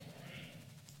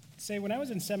say when I was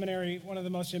in seminary, one of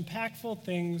the most impactful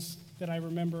things that I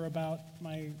remember about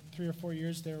my 3 or 4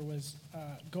 years there was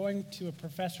going to a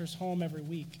professor's home every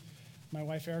week. My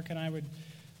wife Erica and I would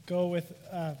go with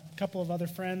a couple of other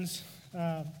friends,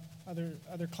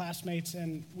 other classmates,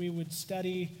 and we would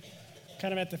study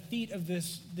kind of at the feet of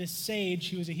this sage.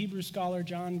 He was a Hebrew scholar.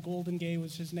 John Goldingay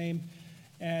was his name,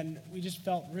 and we just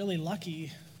felt really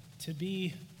lucky to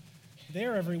be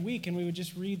there every week, and we would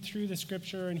just read through the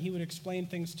scripture, and he would explain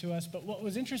things to us. But what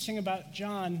was interesting about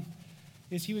John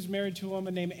is he was married to a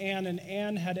woman named Anne, and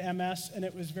Anne had MS, and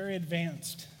it was very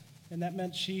advanced. And that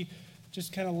meant she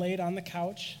just kind of laid on the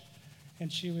couch,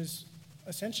 and she was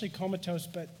essentially comatose,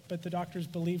 but the doctors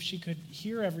believed she could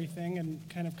hear everything and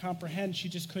kind of comprehend. She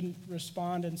just couldn't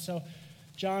respond. And so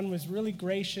John was really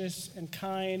gracious and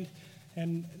kind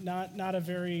and not a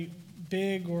very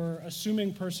big or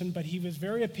assuming person, but he was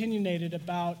very opinionated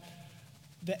about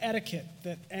the etiquette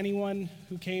that anyone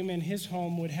who came in his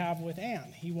home would have with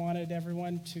Anne. He wanted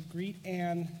everyone to greet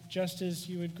Anne just as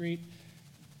you would greet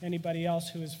anybody else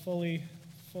who was fully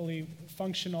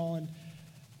functional and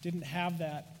didn't have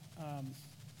that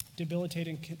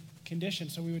debilitating condition.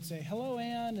 So we would say, "Hello,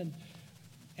 Anne,"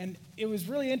 and it was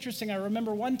really interesting. I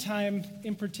remember one time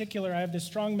in particular, I have this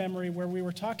strong memory where we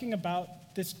were talking about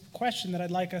this question that I'd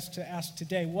like us to ask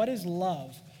today: what is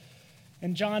love?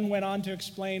 And John went on to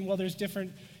explain, well, there's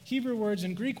different Hebrew words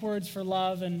and Greek words for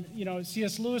love, and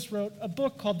C.S. Lewis wrote a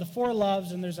book called The Four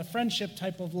Loves, and there's a friendship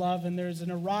type of love, and there's an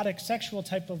erotic sexual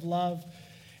type of love,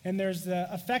 and there's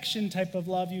the affection type of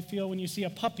love you feel when you see a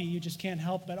puppy. You just can't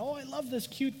help but, oh, I love this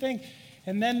cute thing.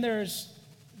 And then there's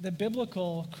the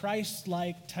biblical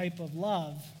Christ-like type of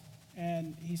love.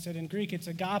 And he said in Greek it's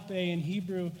agape, in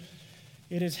Hebrew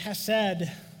it is hesed.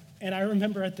 And I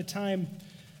remember at the time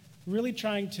really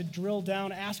trying to drill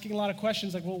down, asking a lot of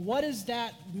questions like, well, what does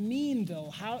that mean though?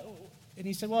 How? And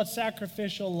he said, well, it's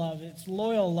sacrificial love, it's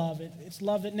loyal love, it's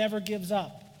love that never gives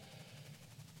up.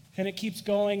 And it keeps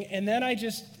going. And then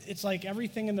it's like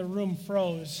everything in the room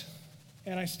froze.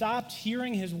 And I stopped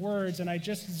hearing his words, and I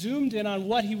just zoomed in on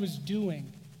what he was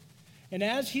doing. And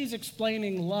as he's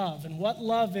explaining love and what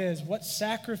love is, what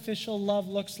sacrificial love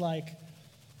looks like,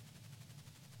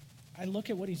 I look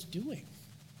at what he's doing.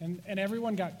 And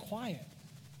everyone got quiet.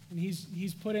 And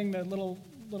he's putting the little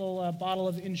bottle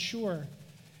of Ensure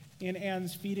in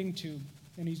Anne's feeding tube,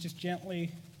 and he's just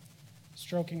gently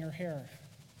stroking her hair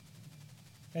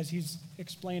as he's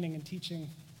explaining and teaching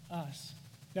us.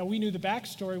 Now, we knew the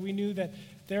backstory. We knew that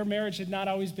their marriage had not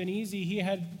always been easy. He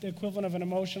had the equivalent of an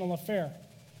emotional affair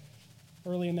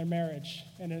early in their marriage,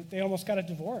 and they almost got a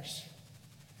divorce.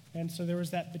 And so there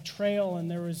was that betrayal,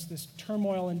 and there was this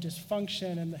turmoil and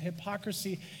dysfunction and the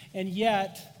hypocrisy. And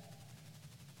yet,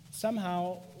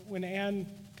 somehow, when Anne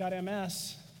got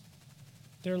MS,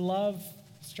 their love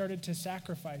started to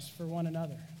sacrifice for one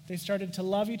another. They started to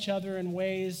love each other in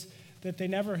ways that they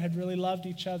never had really loved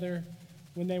each other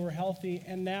when they were healthy.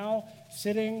 And now,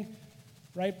 sitting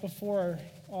right before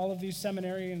all of these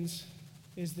seminarians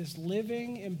is this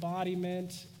living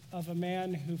embodiment of a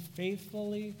man who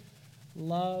faithfully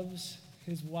loves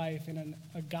his wife in an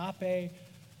agape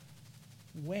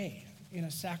way, in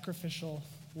a sacrificial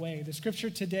way. The scripture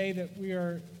today that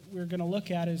we're going to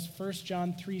look at is 1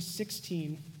 John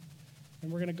 3:16, and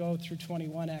we're going to go through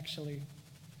 21 actually.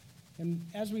 And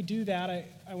as we do that,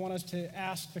 I want us to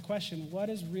ask the question, what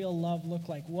does real love look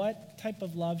like? What type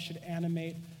of love should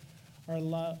animate our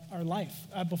life?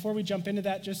 Before we jump into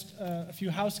that, just a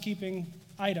few housekeeping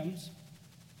items.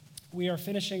 We are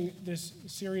finishing this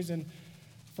series in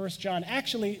 1 John.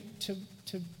 Actually, to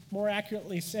more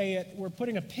accurately say it, we're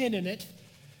putting a pin in it.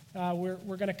 We're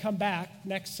going to come back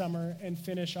next summer and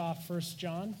finish off 1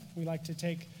 John. We like to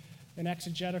take an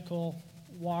exegetical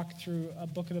walk through a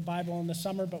book of the Bible in the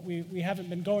summer, but we haven't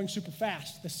been going super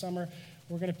fast this summer.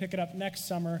 We're going to pick it up next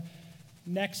summer.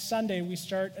 Next Sunday, we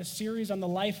start a series on the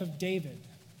life of David,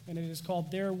 and it is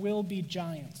called There Will Be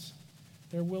Giants.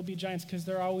 There will be giants, because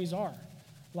there always are.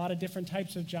 A lot of different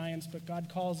types of giants, but God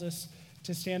calls us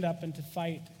to stand up and to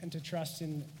fight and to trust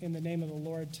in the name of the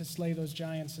Lord to slay those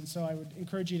giants. And so I would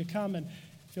encourage you to come, and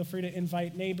feel free to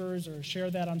invite neighbors or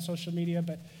share that on social media.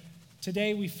 But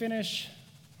today we finish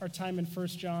our time in 1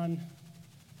 John,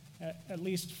 at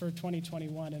least for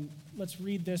 2021. And let's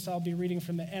read this. I'll be reading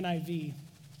from the NIV.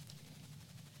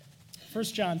 1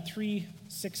 John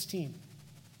 3:16.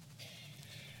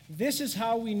 This is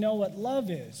how we know what love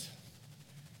is.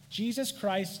 Jesus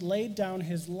Christ laid down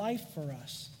his life for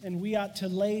us, and we ought to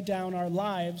lay down our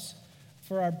lives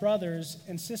for our brothers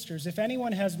and sisters. If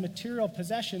anyone has material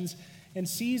possessions and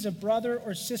sees a brother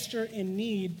or sister in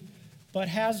need, but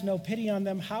has no pity on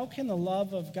them, how can the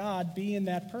love of God be in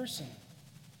that person?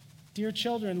 Dear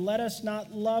children, let us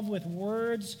not love with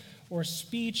words or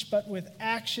speech, but with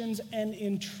actions and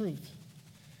in truth.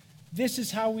 This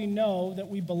is how we know that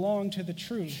we belong to the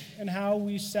truth and how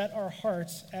we set our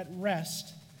hearts at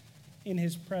rest in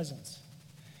his presence.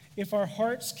 If our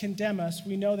hearts condemn us,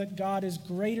 we know that God is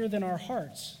greater than our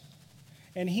hearts,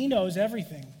 and he knows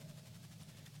everything.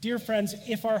 Dear friends,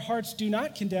 if our hearts do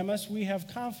not condemn us, we have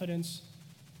confidence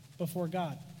before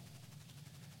God.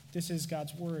 This is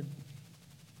God's word.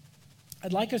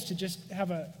 I'd like us to just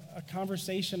have a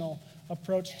conversational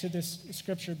approach to this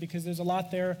scripture because there's a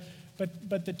lot there.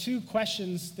 But the two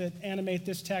questions that animate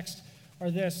this text are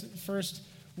this. First,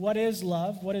 what is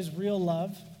love? What is real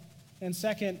love? And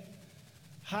second,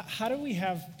 how do we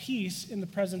have peace in the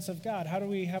presence of God? How do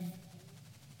we have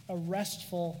a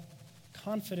restful,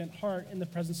 confident heart in the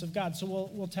presence of God? So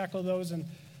we'll tackle those, and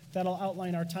that'll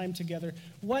outline our time together.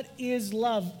 What is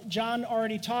love? John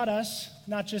already taught us,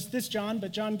 not just this John,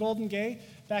 but John Goldengay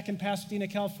back in Pasadena,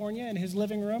 California, in his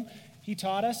living room. He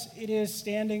taught us it is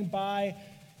standing by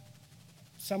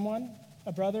someone,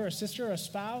 a brother, a sister, a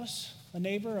spouse, a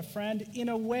neighbor, a friend, in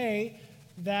a way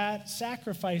that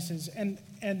sacrifices.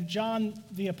 And John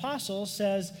the Apostle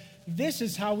says, this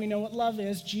is how we know what love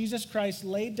is. Jesus Christ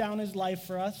laid down his life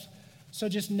for us. So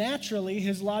just naturally,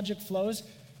 his logic flows.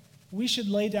 We should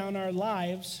lay down our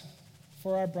lives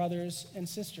for our brothers and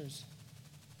sisters.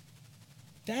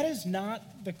 That is not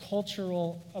the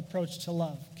cultural approach to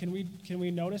love. Can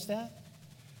we notice that?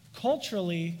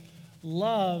 Culturally,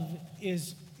 love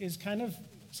is kind of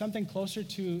something closer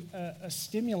to a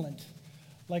stimulant,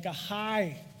 like a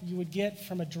high you would get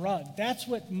from a drug. That's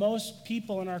what most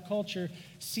people in our culture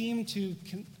seem to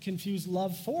confuse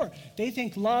love for. They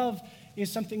think love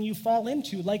is something you fall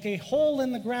into, like a hole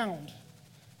in the ground,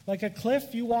 like a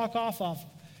cliff you walk off of.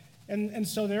 And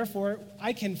so therefore,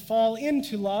 I can fall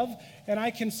into love, and I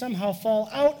can somehow fall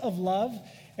out of love,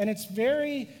 and it's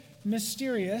very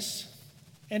mysterious,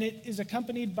 and it is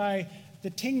accompanied by the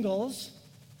tingles.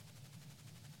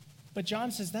 But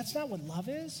John says that's not what love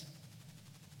is.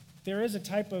 There is a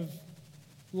type of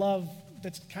love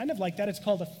that's kind of like that. It's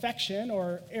called affection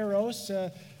or eros,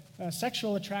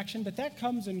 sexual attraction, but that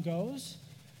comes and goes.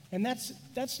 And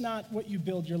that's not what you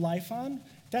build your life on.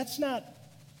 That's not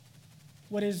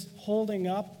what is holding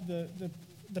up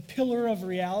the pillar of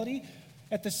reality.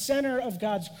 At the center of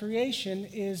God's creation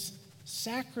is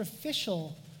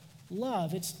sacrificial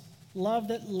love. It's love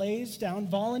that lays down,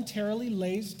 voluntarily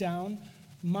lays down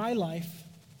my life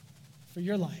for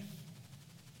your life.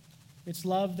 It's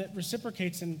love that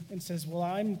reciprocates and says, well,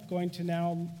 I'm going to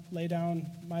now lay down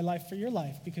my life for your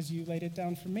life because you laid it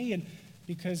down for me, and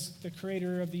because the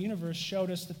creator of the universe showed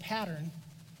us the pattern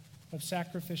of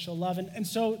sacrificial love. And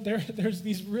so there's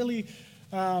these really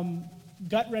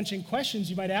gut-wrenching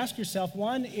questions you might ask yourself.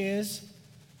 One is,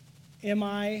 am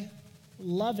I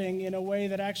loving in a way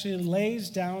that actually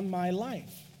lays down my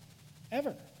life?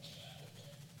 Ever?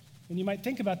 And you might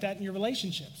think about that in your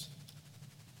relationships.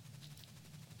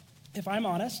 If I'm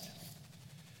honest,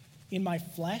 in my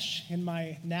flesh, in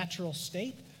my natural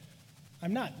state,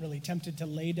 I'm not really tempted to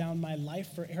lay down my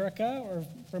life for Erica or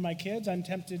for my kids. I'm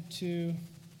tempted to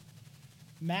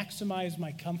maximize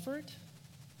my comfort,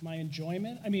 my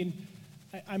enjoyment. I mean,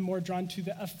 I'm more drawn to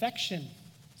the affection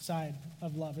side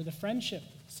of love, or the friendship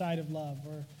side of love,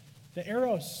 or the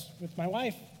eros with my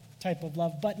wife type of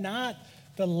love, but not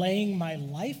the laying my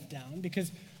life down,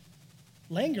 because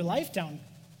laying your life down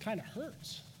kind of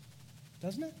hurts,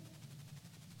 doesn't it?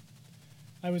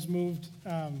 I was moved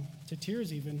to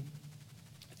tears even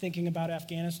thinking about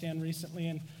Afghanistan recently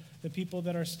and the people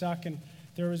that are stuck, and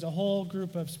there was a whole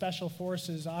group of special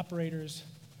forces operators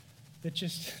that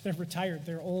they're retired.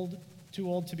 They're too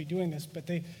old to be doing this, but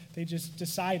they just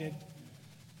decided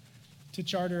to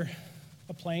charter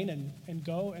a plane and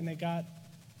go, and they got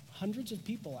hundreds of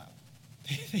people out.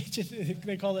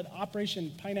 They call it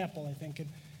Operation Pineapple, I think,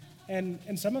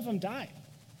 and some of them died,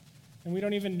 and we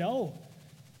don't even know.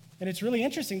 And it's really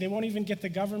interesting. They won't even get the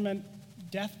government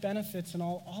death benefits and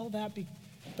all of that,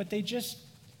 but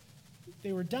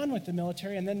they were done with the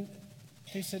military, and then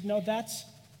they said, no, that's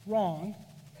wrong.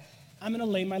 I'm going to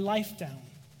lay my life down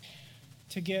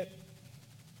to get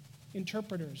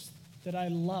interpreters that I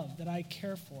love, that I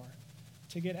care for,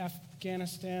 to get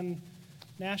Afghanistan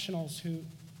nationals who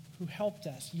helped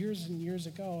us years and years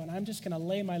ago, and I'm just going to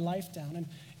lay my life down.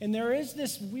 And there is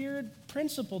this weird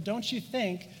principle, don't you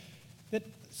think, that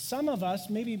some of us,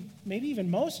 maybe even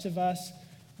most of us,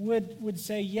 would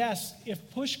say, yes, if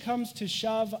push comes to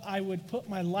shove, I would put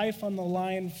my life on the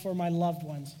line for my loved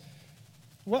ones.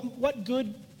 What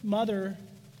good mother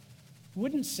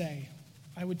wouldn't say,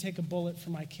 I would take a bullet for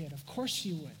my kid. Of course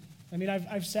you would. I mean,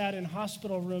 I've sat in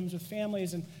hospital rooms with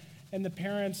families and the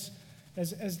parents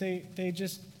as they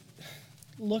just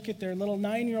look at their little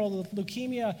 9-year-old with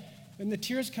leukemia and the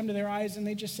tears come to their eyes and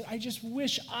they just say, I just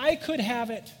wish I could have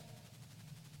it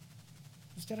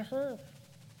instead of her.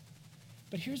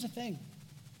 But here's the thing.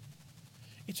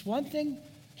 It's one thing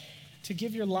to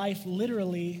give your life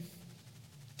literally,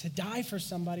 to die for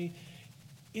somebody.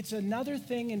 It's another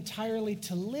thing entirely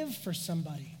to live for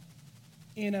somebody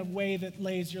in a way that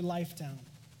lays your life down.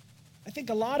 I think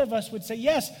a lot of us would say,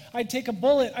 yes, I'd take a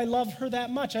bullet. I love her that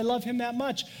much. I love him that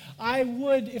much. I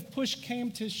would, if push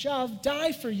came to shove,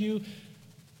 die for you.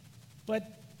 But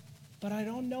I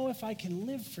don't know if I can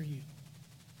live for you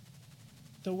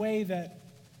the way that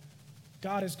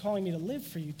God is calling me to live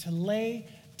for you, to lay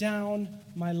down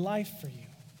my life for you.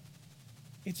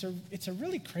 It's a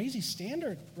really crazy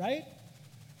standard, right?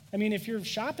 I mean, if you're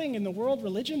shopping in the world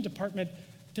religion department,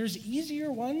 there's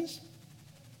easier ones.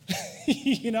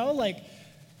 Like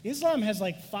Islam has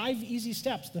like 5 easy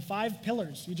steps, the 5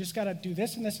 pillars. You just got to do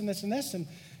this and this and this and this, and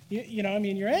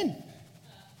you're in.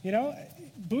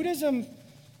 Buddhism,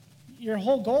 your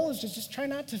whole goal is to just try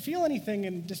not to feel anything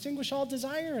and distinguish all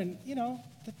desire, and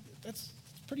that's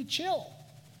pretty chill.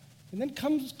 And then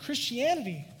comes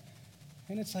Christianity,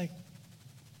 and it's like,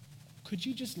 could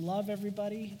you just love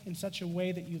everybody in such a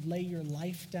way that you'd lay your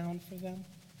life down for them?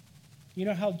 You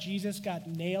know how Jesus got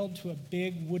nailed to a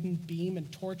big wooden beam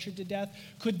and tortured to death?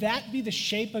 Could that be the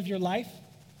shape of your life?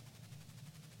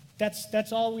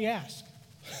 That's all we ask.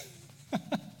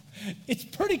 It's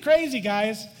pretty crazy,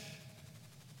 guys.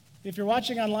 If you're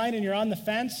watching online and you're on the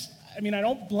fence, I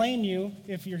don't blame you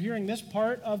if you're hearing this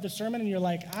part of the sermon and you're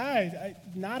like,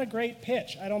 not a great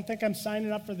pitch. I don't think I'm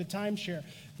signing up for the timeshare.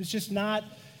 It's just not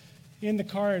in the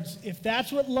cards. If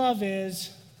that's what love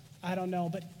is, I don't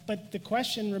know. But the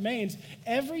question remains,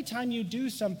 every time you do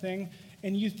something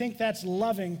and you think that's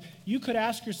loving, you could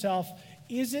ask yourself,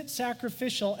 is it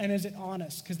sacrificial and is it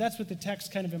honest? Because that's what the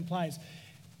text kind of implies.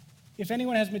 If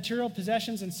anyone has material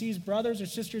possessions and sees brothers or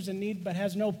sisters in need but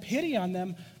has no pity on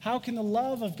them, how can the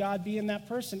love of God be in that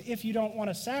person? If you don't want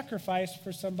to sacrifice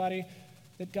for somebody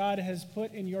that God has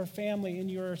put in your family, in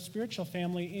your spiritual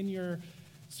family, in your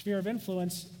sphere of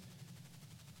influence,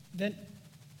 then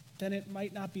it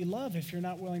might not be love if you're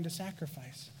not willing to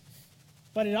sacrifice.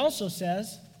 But it also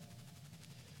says,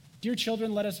 dear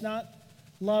children, let us not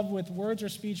love with words or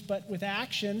speech, but with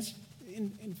actions.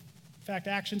 In fact,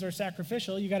 actions are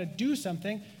sacrificial. You got to do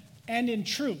something, and in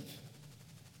truth.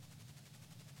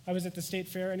 I was at the state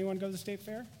fair. Anyone go to the state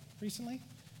fair recently?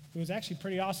 It was actually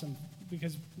pretty awesome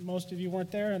because most of you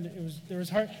weren't there, and there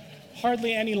was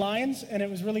hardly any lines, and it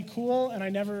was really cool, and I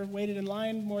never waited in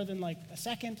line more than like a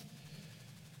second.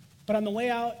 But on the way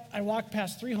out, I walked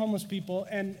past 3 homeless people,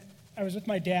 and I was with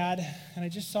my dad, and I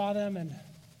just saw them, and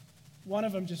one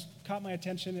of them just caught my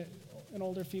attention, an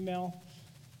older female,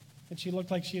 and she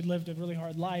looked like she had lived a really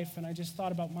hard life, and I just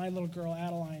thought about my little girl,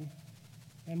 Adeline,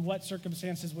 and what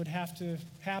circumstances would have to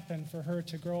happen for her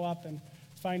to grow up and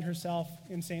find herself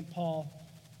in St. Paul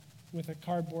with a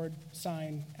cardboard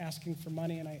sign asking for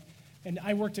money. And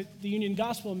I worked at the Union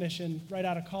Gospel Mission right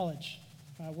out of college,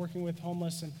 working with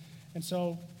homeless, and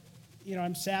so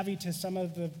I'm savvy to some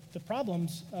of the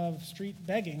problems of street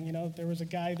begging. There was a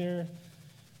guy there,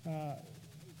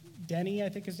 Denny, I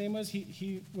think his name was.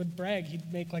 He would brag.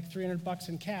 He'd make like $300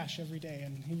 in cash every day,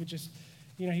 and he would just,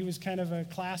 he was kind of a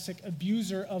classic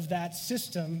abuser of that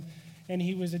system, and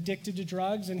he was addicted to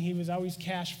drugs, and he was always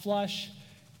cash flush,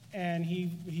 and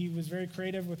he was very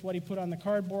creative with what he put on the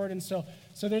cardboard, and so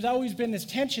there's always been this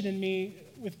tension in me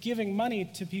with giving money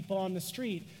to people on the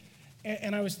street,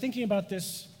 and I was thinking about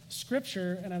this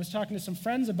scripture, and I was talking to some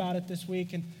friends about it this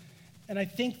week, and I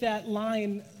think that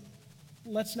line,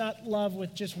 let's not love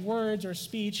with just words or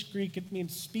speech. Greek, it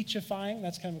means speechifying.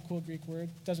 That's kind of a cool Greek word.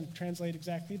 Doesn't translate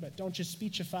exactly, but don't just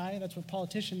speechify. That's what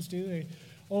politicians do. They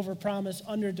overpromise,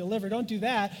 underdeliver. Don't do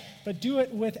that, but do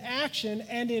it with action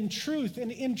and in truth.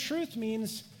 And in truth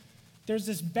means there's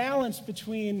this balance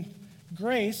between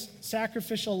grace,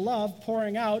 sacrificial love,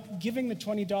 pouring out, giving the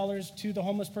 $20 to the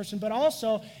homeless person, but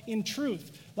also in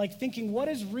truth, like thinking what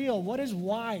is real, what is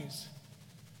wise,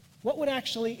 what would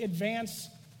actually advance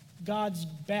God's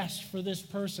best for this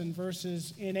person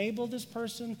versus enable this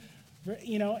person,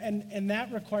 and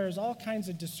that requires all kinds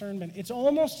of discernment. It's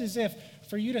almost as if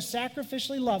for you to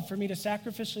sacrificially love, for me to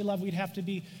sacrificially love, we'd have to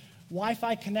be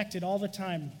Wi-Fi connected all the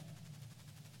time.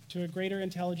 to a greater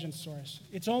intelligence source.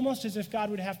 It's almost as if God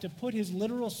would have to put his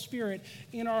literal spirit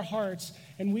in our hearts,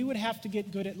 and we would have to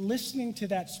get good at listening to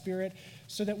that spirit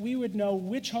so that we would know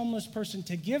which homeless person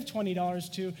to give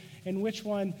 $20 to and which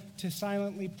one to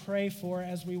silently pray for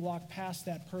as we walk past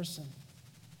that person.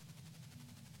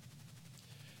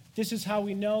 This is how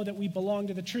we know that we belong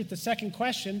to the truth. The second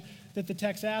question that the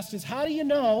text asks is, how do you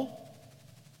know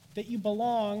that you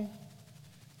belong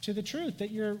to the truth,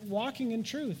 that you're walking in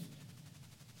truth?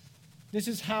 This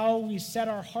is how we set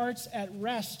our hearts at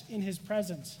rest in his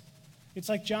presence. It's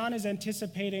like John is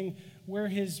anticipating where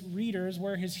his readers,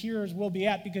 where his hearers will be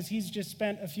at, because he's just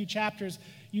spent a few chapters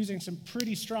using some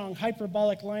pretty strong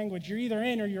hyperbolic language. You're either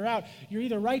in or you're out. You're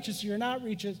either righteous or you're not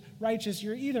righteous.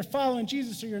 You're either following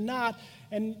Jesus or you're not.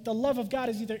 And the love of God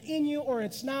is either in you or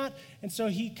it's not. And so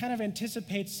he kind of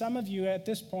anticipates some of you at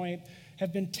this point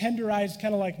have been tenderized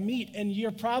kind of like meat. And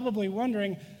you're probably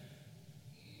wondering,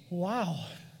 wow,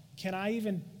 can I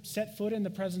even set foot in the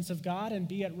presence of God and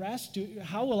be at rest?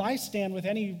 How will I stand with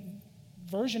any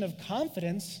version of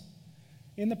confidence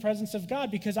in the presence of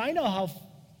God? Because I know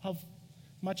how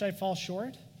much I fall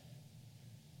short.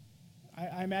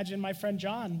 I imagine my friend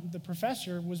John, the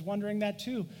professor, was wondering that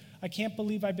too. I can't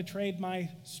believe I betrayed my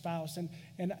spouse. And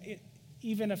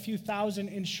even a few thousand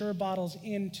Ensure bottles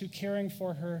into caring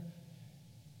for her,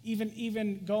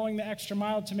 even going the extra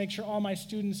mile to make sure all my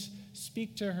students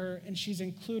speak to her and she's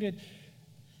included,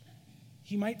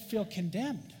 he might feel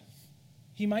condemned.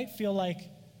 He might feel like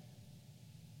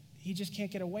he just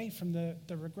can't get away from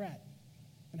the regret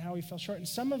and how he fell short. And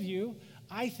some of you,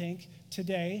 I think,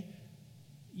 today,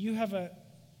 you have a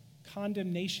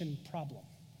condemnation problem.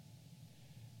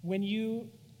 When you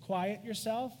quiet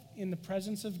yourself in the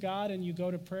presence of God and you go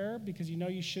to prayer because you know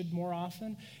you should more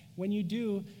often, when you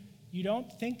do, you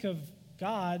don't think of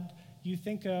God, you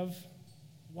think of,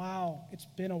 wow, it's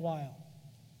been a while.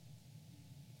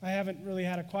 I haven't really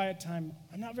had a quiet time.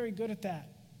 I'm not very good at that.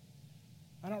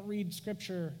 I don't read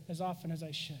scripture as often as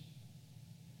I should.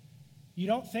 You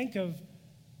don't think of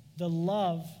the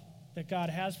love that God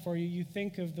has for you. You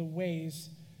think of the ways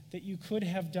that you could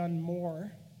have done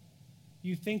more.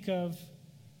 You think of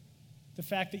the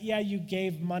fact that, yeah, you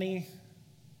gave money,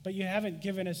 but you haven't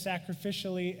given as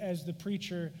sacrificially as the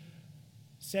preacher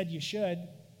said you should.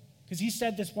 Because he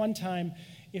said this one time,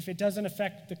 if it doesn't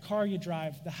affect the car you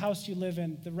drive, the house you live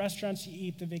in, the restaurants you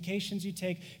eat, the vacations you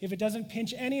take, if it doesn't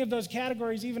pinch any of those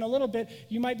categories even a little bit,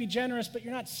 you might be generous, but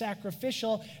you're not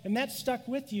sacrificial, and that stuck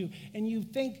with you. And you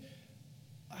think,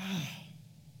 I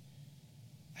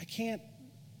can't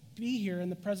be here in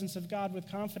the presence of God with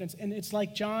confidence. And it's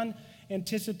like John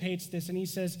anticipates this, and he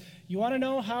says, you want to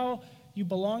know how you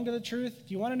belong to the truth?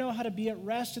 Do you want to know how to be at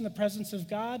rest in the presence of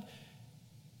God?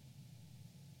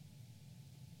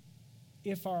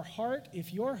 If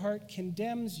your heart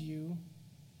condemns you,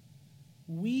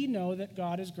 we know that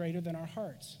God is greater than our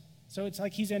hearts. So it's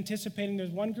like he's anticipating there's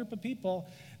one group of people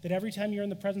that every time you're in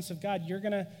the presence of God, you're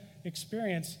going to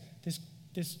experience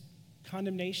this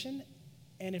condemnation.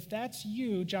 And if that's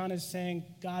you, John is saying,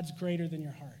 God's greater than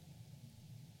your heart.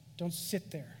 Don't sit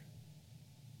there.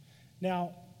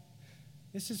 Now,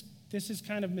 this is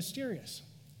kind of mysterious.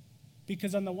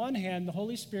 Because on the one hand, the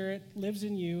Holy Spirit lives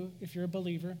in you, if you're a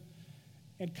believer,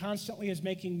 and constantly is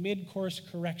making mid-course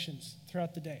corrections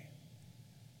throughout the day.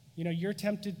 You know, you're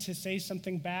tempted to say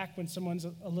something back when someone's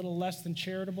a little less than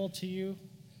charitable to you,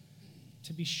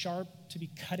 to be sharp, to be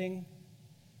cutting,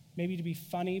 maybe to be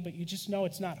funny, but you just know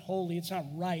it's not holy, it's not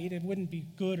right, it wouldn't be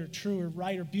good or true or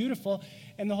right or beautiful.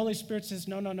 And the Holy Spirit says,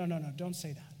 no, don't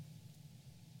say that.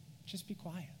 Just be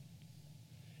quiet.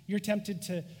 You're tempted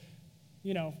to,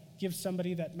 give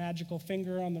somebody that magical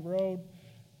finger on the road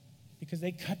because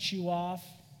they cut you off.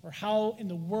 Or how in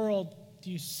the world do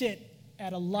you sit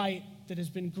at a light that has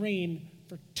been green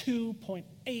for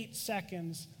 2.8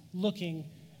 seconds looking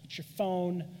at your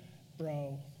phone,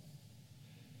 bro?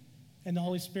 And the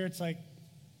Holy Spirit's like,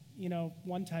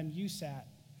 one time you sat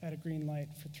at a green light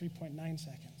for 3.9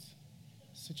 seconds.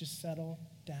 So just settle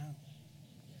down.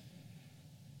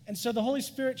 And so the Holy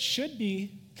Spirit should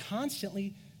be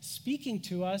constantly speaking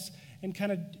to us and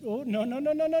kind of,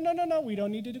 no, we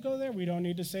don't need to go there. We don't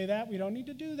need to say that. We don't need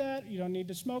to do that. You don't need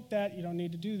to smoke that. You don't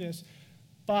need to do this.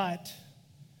 But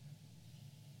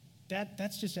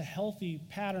that's just a healthy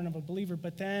pattern of a believer.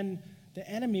 But then the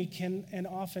enemy can, and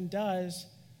often does,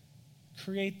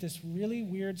 create this really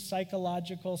weird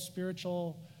psychological,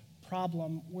 spiritual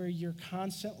problem where you're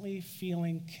constantly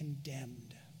feeling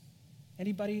condemned.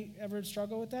 Anybody ever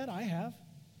struggle with that? I have.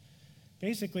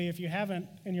 Basically, if you haven't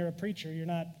and you're a preacher, you're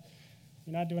not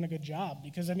doing a good job.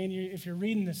 Because, if you're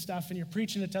reading this stuff and you're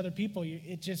preaching it to other people,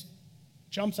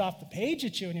 jumps off the page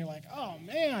at you, and you're like, oh,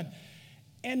 man.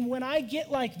 And when I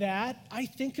get like that, I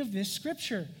think of this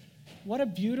scripture. What a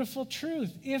beautiful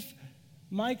truth. If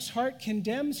Mike's heart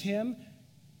condemns him,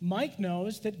 Mike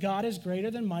knows that God is greater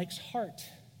than Mike's heart.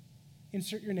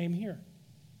 Insert your name here.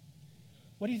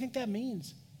 What do you think that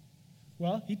means?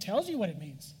 Well, he tells you what it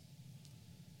means.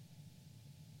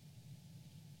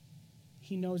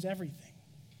 He knows everything.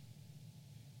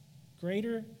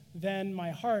 Greater than my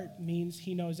heart means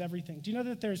he knows everything. Do you know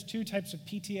that there's two types of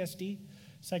PTSD?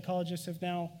 Psychologists have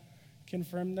now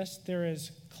confirmed this. There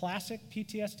is classic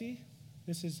PTSD.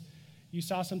 This is, you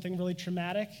saw something really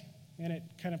traumatic, and it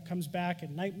kind of comes back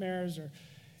in nightmares or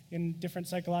in different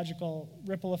psychological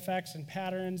ripple effects and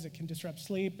patterns. It can disrupt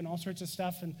sleep and all sorts of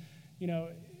stuff. And,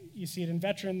 you see it in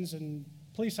veterans and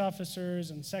police officers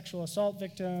and sexual assault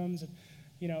victims. And,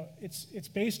 it's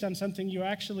based on something you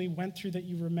actually went through that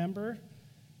you remember.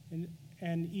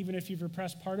 And even if you've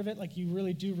repressed part of it, like you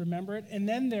really do remember it. And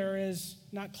then there is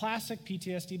not classic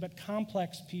PTSD, but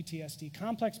complex PTSD.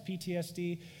 Complex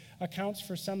PTSD accounts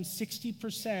for some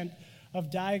 60%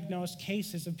 of diagnosed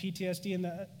cases of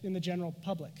PTSD in the general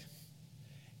public.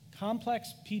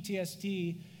 Complex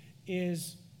PTSD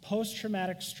is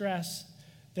post-traumatic stress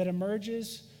that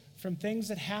emerges from things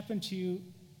that happened to you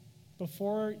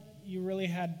before you really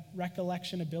had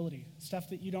recollection ability, stuff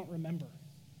that you don't remember.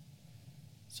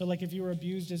 So like if you were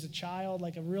abused as a child,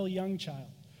 like a real young child,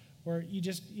 or you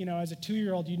just, as a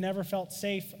 2-year-old, you never felt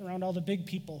safe around all the big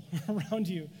people around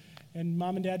you, and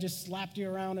mom and dad just slapped you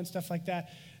around and stuff like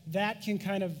that, that can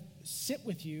kind of sit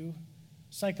with you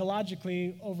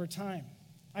psychologically over time.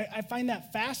 I find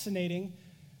that fascinating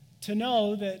to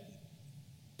know that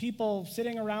people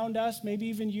sitting around us, maybe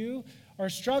even you, are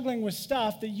struggling with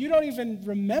stuff that you don't even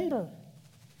remember,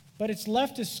 but it's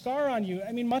left a scar on you.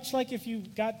 I mean, much like if you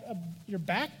got your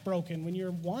back broken when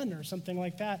you're 1 or something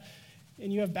like that,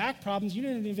 and you have back problems, you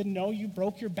didn't even know you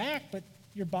broke your back, but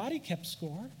your body kept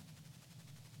score.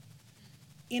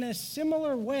 In a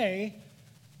similar way,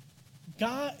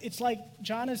 God, it's like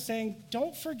John is saying,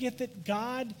 don't forget that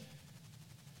God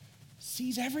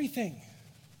sees everything.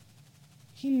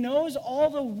 He knows all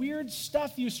the weird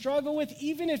stuff you struggle with,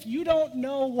 even if you don't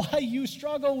know why you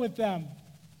struggle with them.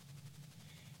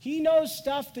 He knows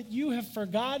stuff that you have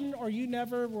forgotten or you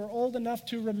never were old enough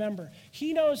to remember.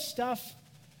 He knows stuff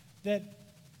that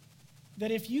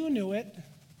if you knew it,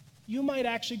 you might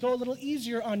actually go a little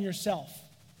easier on yourself.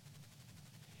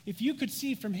 If you could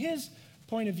see from his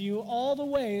point of view all the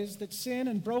ways that sin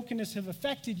and brokenness have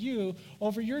affected you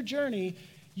over your journey,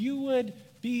 you would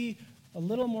be a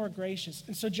little more gracious.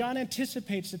 And so John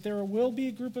anticipates that there will be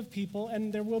a group of people,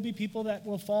 and there will be people that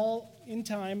will fall in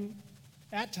time,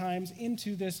 at times,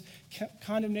 into this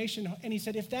condemnation. And he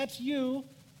said, if that's you,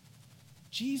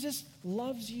 Jesus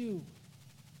loves you.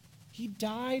 He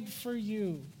died for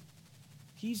you.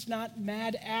 He's not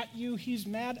mad at you. He's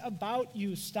mad about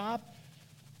you. Stop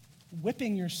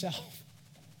whipping yourself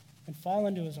and fall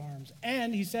into his arms.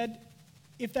 And he said,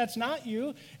 if that's not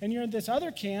you, and you're in this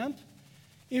other camp,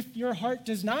 if your heart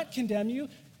does not condemn you,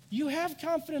 you have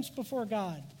confidence before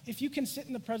God. If you can sit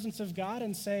in the presence of God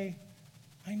and say,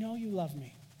 I know you love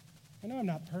me. I know I'm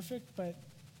not perfect, but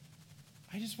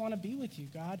I just want to be with you,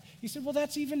 God. He said, well,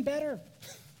 that's even better.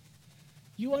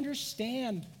 You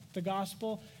understand the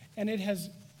gospel, and it has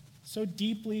so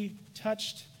deeply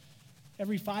touched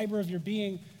every fiber of your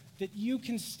being that you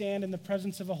can stand in the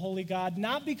presence of a holy God,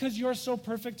 not because you're so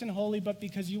perfect and holy, but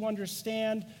because you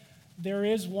understand there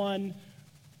is one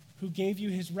who gave you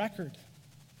his record.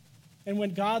 And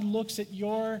when God looks at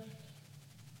your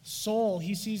soul,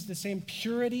 he sees the same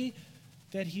purity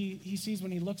that he sees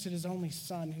when he looks at his only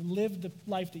son, who lived the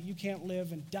life that you can't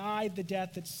live and died the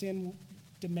death that sin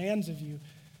demands of you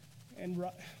and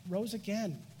rose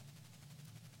again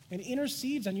and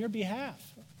intercedes on your behalf,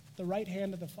 the right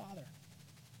hand of the Father.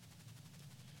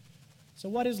 So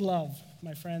what is love,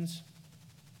 my friends?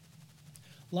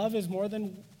 Love is more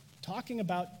than talking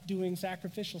about doing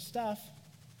sacrificial stuff.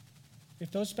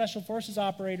 If those special forces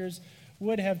operators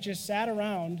would have just sat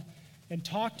around and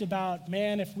talked about,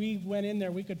 man, if we went in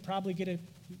there, we could probably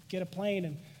get a plane,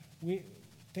 and we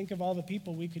think of all the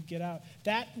people we could get out.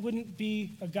 That wouldn't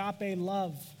be agape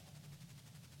love.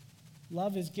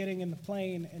 Love is getting in the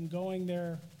plane and going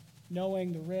there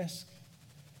knowing the risk.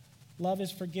 Love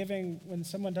is forgiving when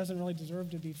someone doesn't really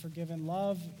deserve to be forgiven.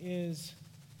 Love is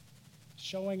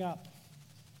showing up.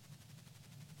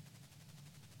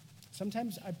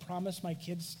 Sometimes I promise my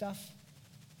kids stuff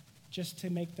just to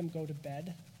make them go to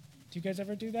bed. Do you guys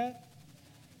ever do that?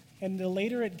 And the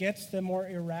later it gets, the more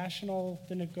irrational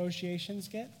the negotiations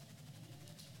get.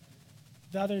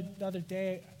 The other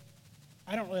day,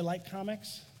 I don't really like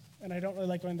comics, and I don't really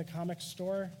like going to the comic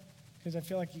store because I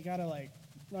feel like you got to like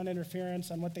run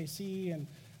interference on what they see, and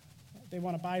they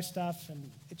want to buy stuff, and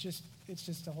it's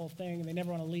just a whole thing, and they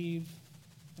never want to leave.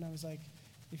 And I was like,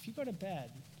 if you go to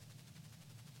bed,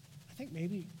 I think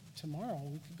maybe tomorrow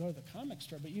we could go to the comic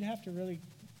store, but you'd have to really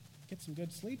get some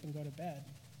good sleep and go to bed.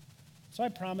 So I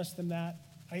promised them that.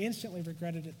 I instantly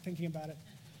regretted it, thinking about it.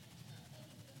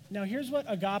 Now, here's what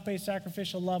agape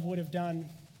sacrificial love would have done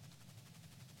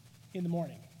in the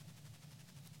morning.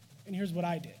 And here's what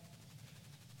I did.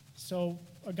 So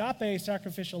agape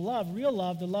sacrificial love, real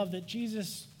love, the love that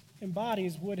Jesus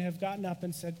embodies, would have gotten up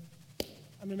and said,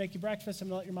 I'm going to make you breakfast, I'm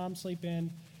going to let your mom sleep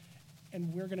in,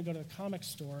 and we're going to go to the comic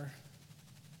store,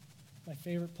 my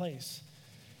favorite place.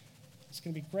 It's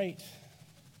going to be great.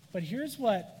 But here's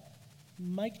what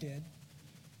Mike did.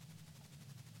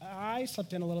 I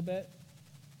slept in a little bit.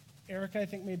 Erica, I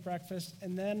think, made breakfast.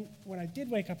 And then when I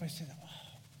did wake up, I said,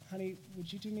 honey,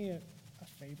 would you do me a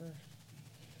favor?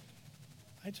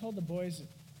 I told the boys that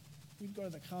we'd go to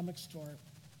the comic store.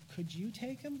 Could you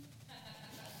take them?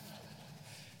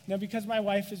 Now, because my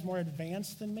wife is more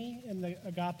advanced than me in the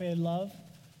agape love,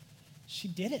 she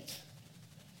did it.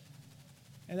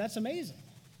 And that's amazing.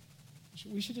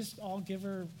 We should just all give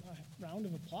her a round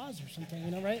of applause or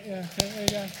something, right? Yeah, there you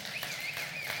go.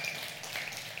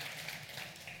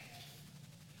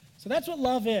 So that's what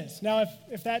love is. Now,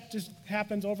 if that just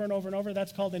happens over and over and over,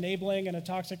 that's called enabling and a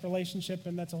toxic relationship,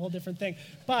 and that's a whole different thing.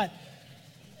 But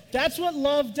that's what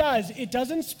love does. It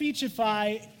doesn't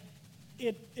speechify.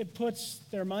 It puts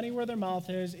their money where their mouth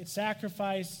is. It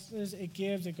sacrifices. It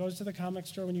gives. It goes to the comic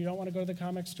store when you don't want to go to the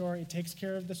comic store. It takes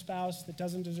care of the spouse that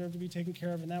doesn't deserve to be taken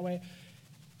care of in that way.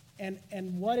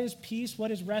 And what is peace?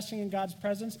 What is resting in God's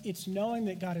presence? It's knowing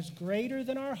that God is greater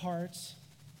than our hearts,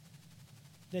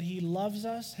 that he loves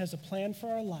us, has a plan for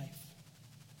our life.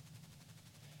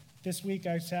 This week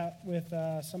I sat with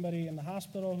somebody in the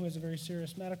hospital who has a very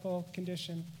serious medical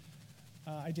condition.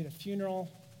 I did a funeral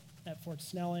at Fort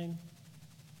Snelling.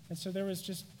 And so there was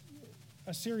just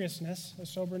a seriousness, a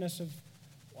soberness of,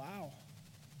 wow.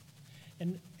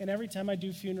 And every time I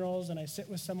do funerals and I sit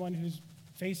with someone who's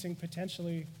facing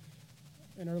potentially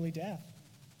an early death,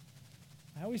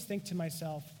 I always think to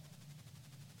myself,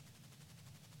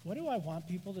 what do I want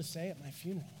people to say at my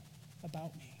funeral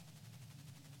about me?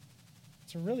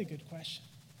 It's a really good question.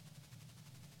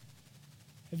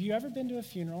 Have you ever been to a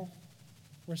funeral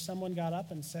where someone got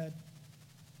up and said,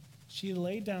 she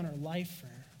laid down her life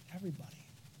for everybody,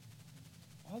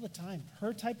 all the time?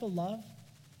 Her type of love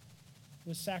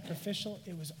was sacrificial.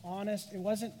 It was honest. It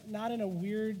wasn't not in a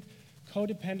weird,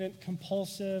 codependent,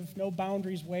 compulsive, no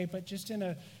boundaries way, but just in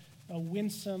a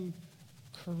winsome,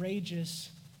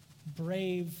 courageous,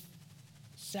 brave,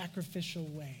 sacrificial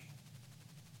way.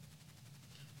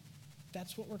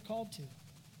 That's what we're called to.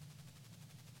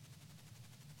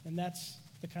 And that's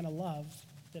the kind of love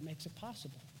that makes it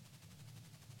possible.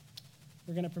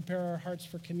 We're going to prepare our hearts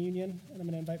for communion, and I'm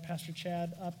going to invite Pastor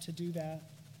Chad up to do that.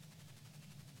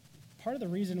 Part of the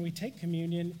reason we take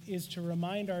communion is to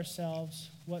remind ourselves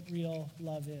what real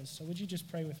love is. So would you just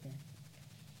pray with me?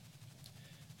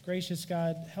 Gracious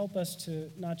God, help us to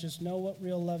not just know what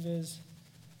real love is,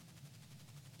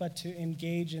 but to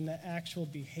engage in the actual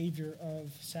behavior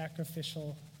of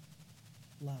sacrificial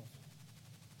love.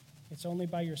 It's only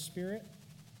by your Spirit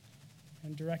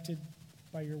and directed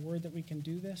by your word that we can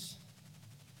do this.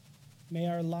 May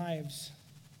our lives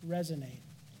resonate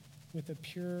with a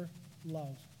pure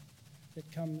love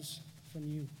that comes from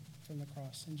you, from the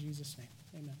cross. In Jesus' name,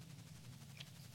 amen.